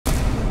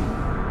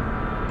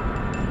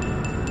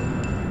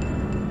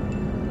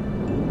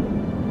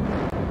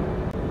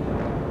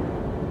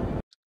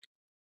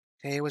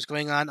Hey, what's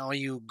going on, all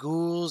you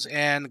ghouls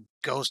and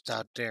ghosts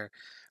out there?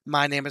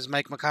 My name is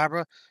Mike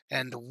Macabre,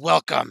 and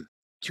welcome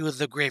to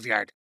the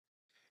graveyard.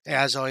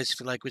 As always, if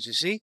you like what you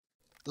see,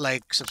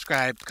 like,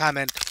 subscribe,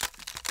 comment,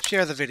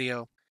 share the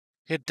video,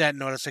 hit that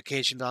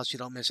notification bell so you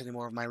don't miss any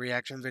more of my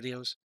reaction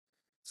videos,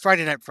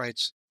 Friday Night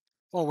Frights,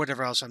 or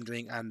whatever else I'm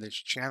doing on this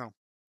channel.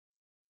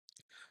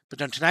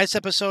 But on tonight's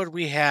episode,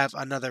 we have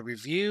another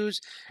reviews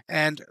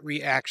and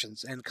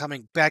reactions. And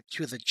coming back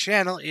to the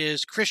channel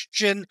is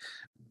Christian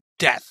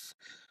Death.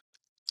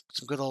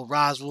 Some good old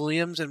Roz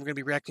Williams, and we're going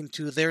to be reacting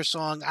to their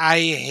song, I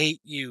Hate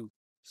You.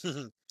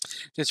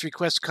 This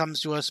request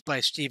comes to us by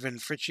Stephen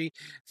Fritchie.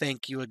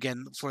 Thank you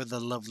again for the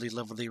lovely,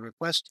 lovely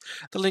request.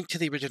 The link to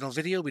the original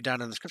video will be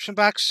down in the description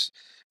box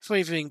for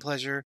your viewing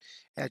pleasure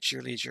at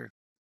your leisure.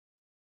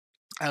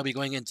 I'll be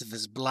going into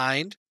this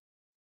blind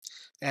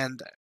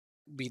and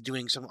be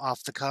doing some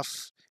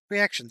off-the-cuff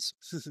reactions.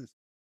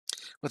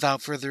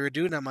 Without further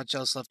ado, not much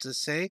else left to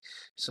say,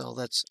 so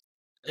let's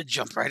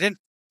jump right in.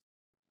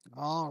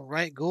 All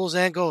right, ghouls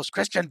and ghosts,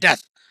 Christian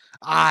Death,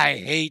 I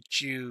Hate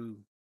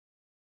You.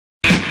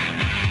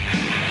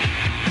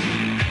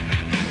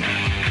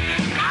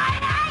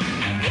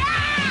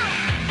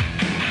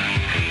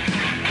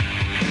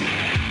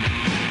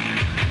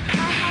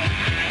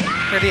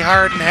 Pretty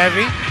hard and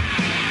heavy.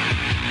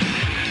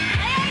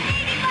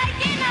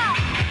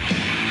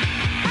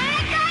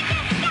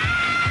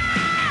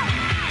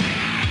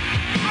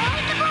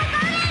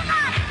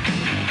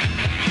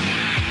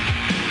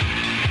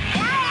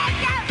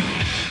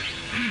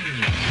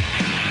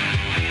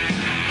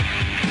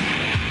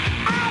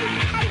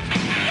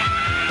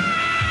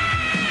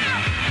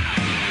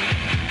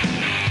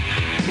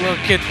 Little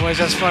kid voice,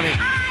 that's funny.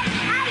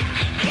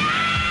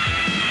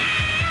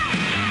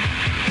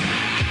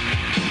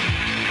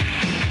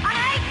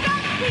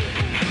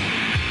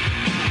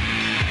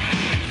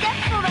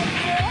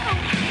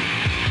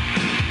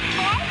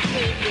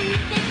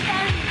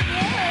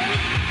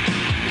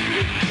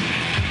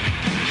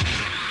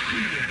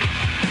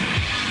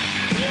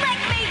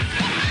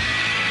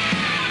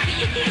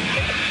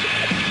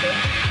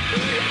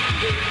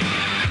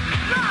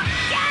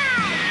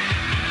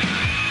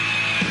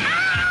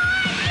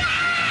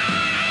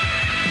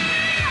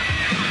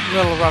 A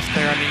little rough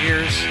there on the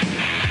ears.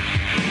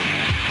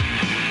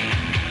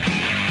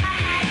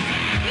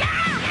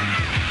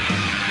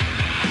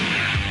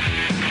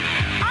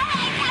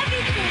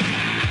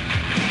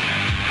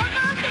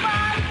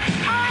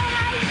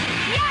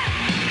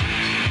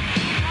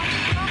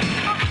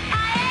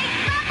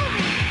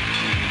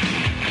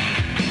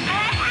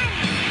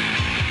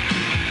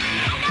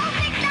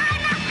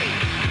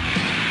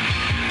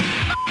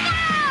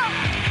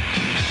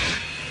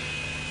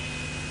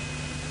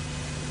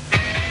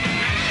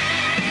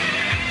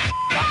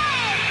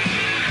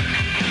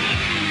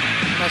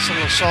 Nice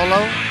little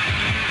solo.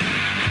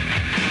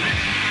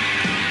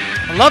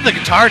 I love the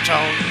guitar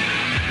tone.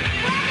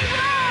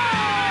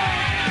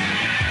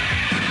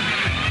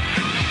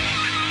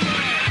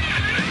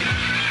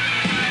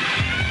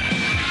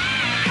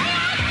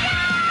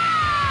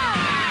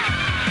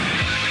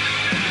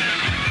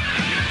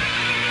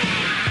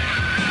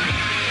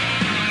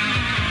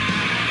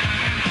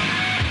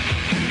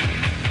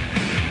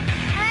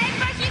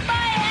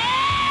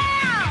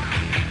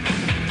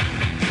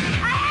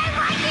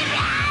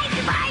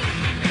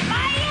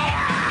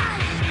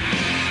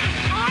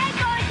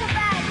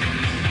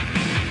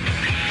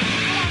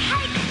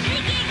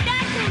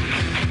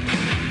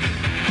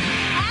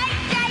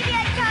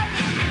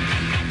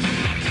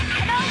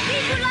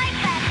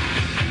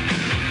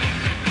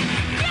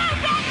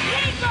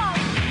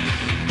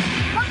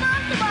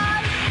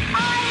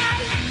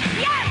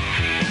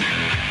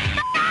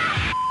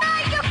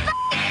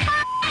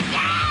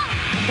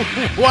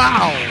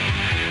 Wow!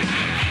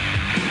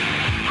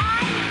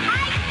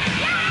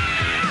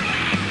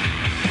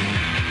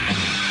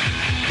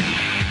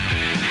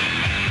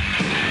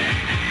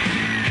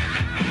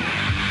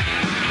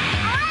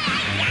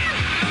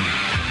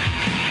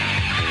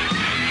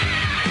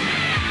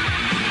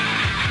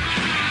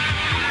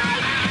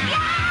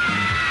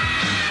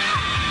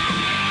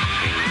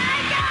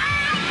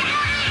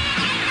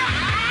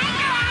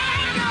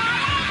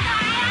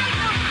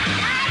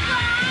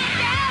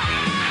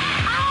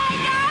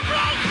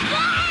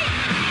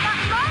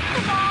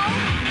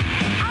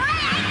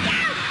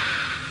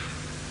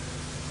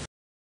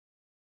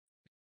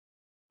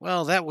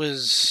 Well, that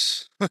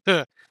was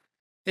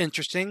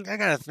interesting. I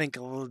gotta think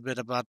a little bit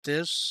about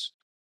this.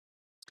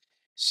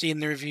 See in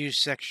the reviews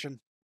section.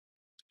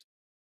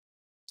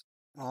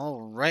 All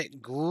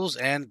right, ghouls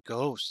and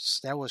ghosts.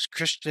 That was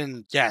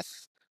Christian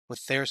Death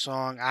with their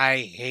song I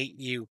Hate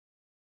You.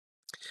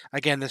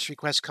 Again, this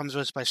request comes to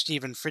us by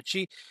Stephen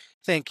Fritchie.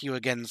 Thank you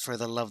again for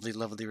the lovely,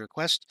 lovely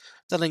request.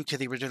 The link to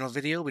the original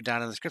video will be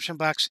down in the description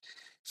box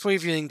for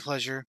your viewing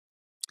pleasure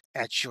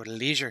at your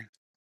leisure.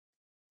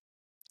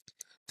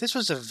 This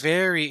was a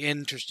very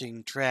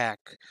interesting track.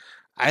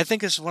 I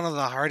think it's one of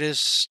the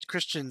hardest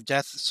Christian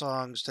Death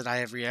songs that I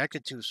have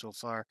reacted to so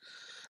far.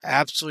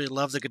 Absolutely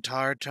love the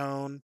guitar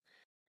tone.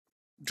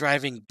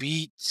 driving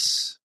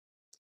beats,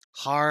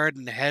 hard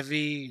and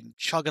heavy, and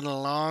chugging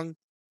along.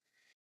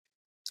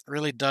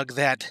 Really dug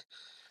that.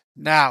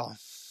 Now,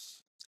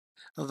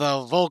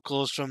 the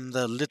vocals from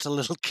the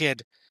little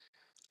kid.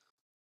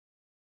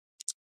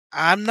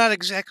 I'm not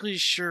exactly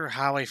sure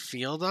how I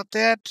feel about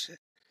that.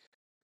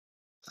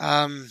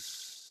 Um,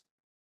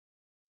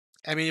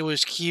 I mean, it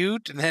was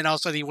cute, and then all of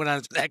a sudden he went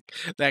on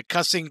that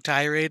cussing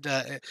tirade.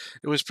 It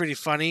was pretty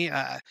funny.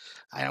 I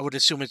would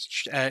assume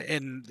it's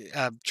in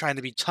trying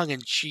to be tongue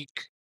in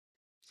cheek.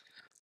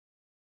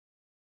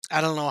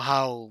 I don't know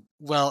how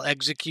well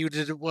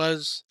executed it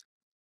was.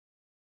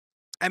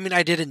 I mean,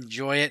 I did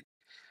enjoy it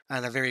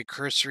on a very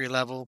cursory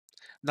level.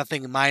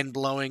 Nothing mind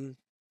blowing.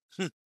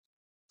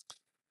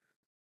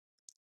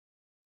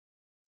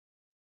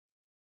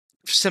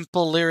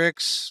 Simple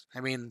lyrics.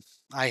 I mean,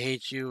 I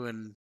hate you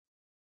and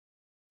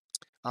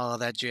all of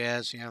that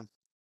jazz. Yeah.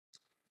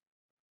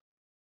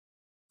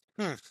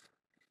 Hmm.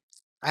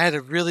 I had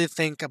to really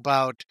think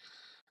about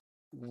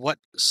what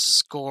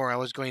score I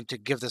was going to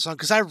give this song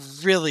because I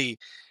really,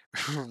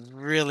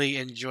 really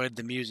enjoyed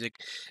the music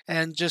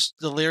and just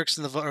the lyrics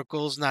and the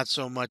vocals. Not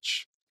so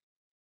much.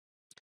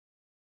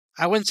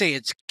 I wouldn't say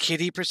it's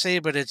kiddie per se,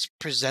 but it's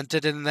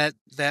presented in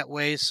that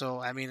way. So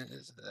I mean,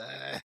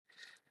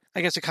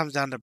 I guess it comes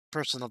down to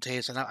personal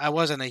taste, and I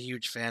wasn't a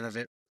huge fan of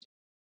it.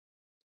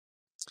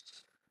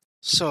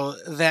 So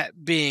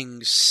that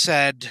being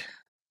said,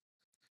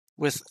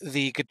 with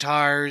the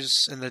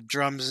guitars and the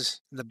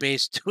drums and the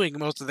bass doing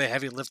most of the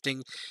heavy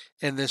lifting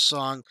in this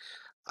song,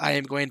 I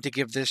am going to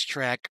give this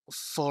track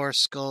 4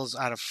 skulls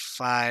out of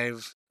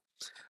 5.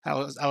 I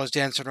was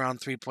dancing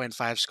around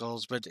 3.5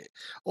 skulls, but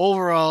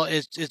overall,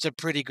 it's a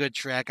pretty good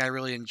track. I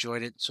really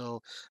enjoyed it,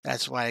 so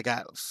that's why I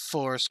got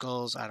 4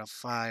 skulls out of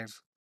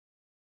 5.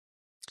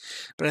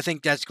 But I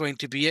think that's going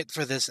to be it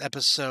for this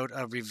episode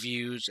of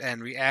reviews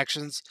and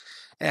reactions.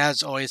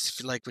 As always, if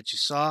you like what you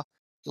saw,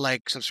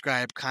 like,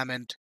 subscribe,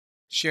 comment,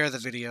 share the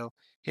video,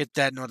 hit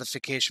that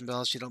notification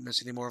bell so you don't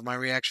miss any more of my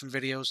reaction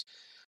videos,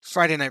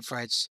 Friday Night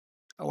Frights,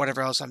 or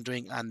whatever else I'm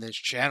doing on this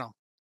channel.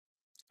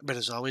 But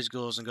as always,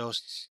 ghouls and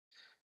ghosts,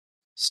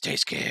 stay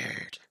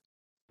scared.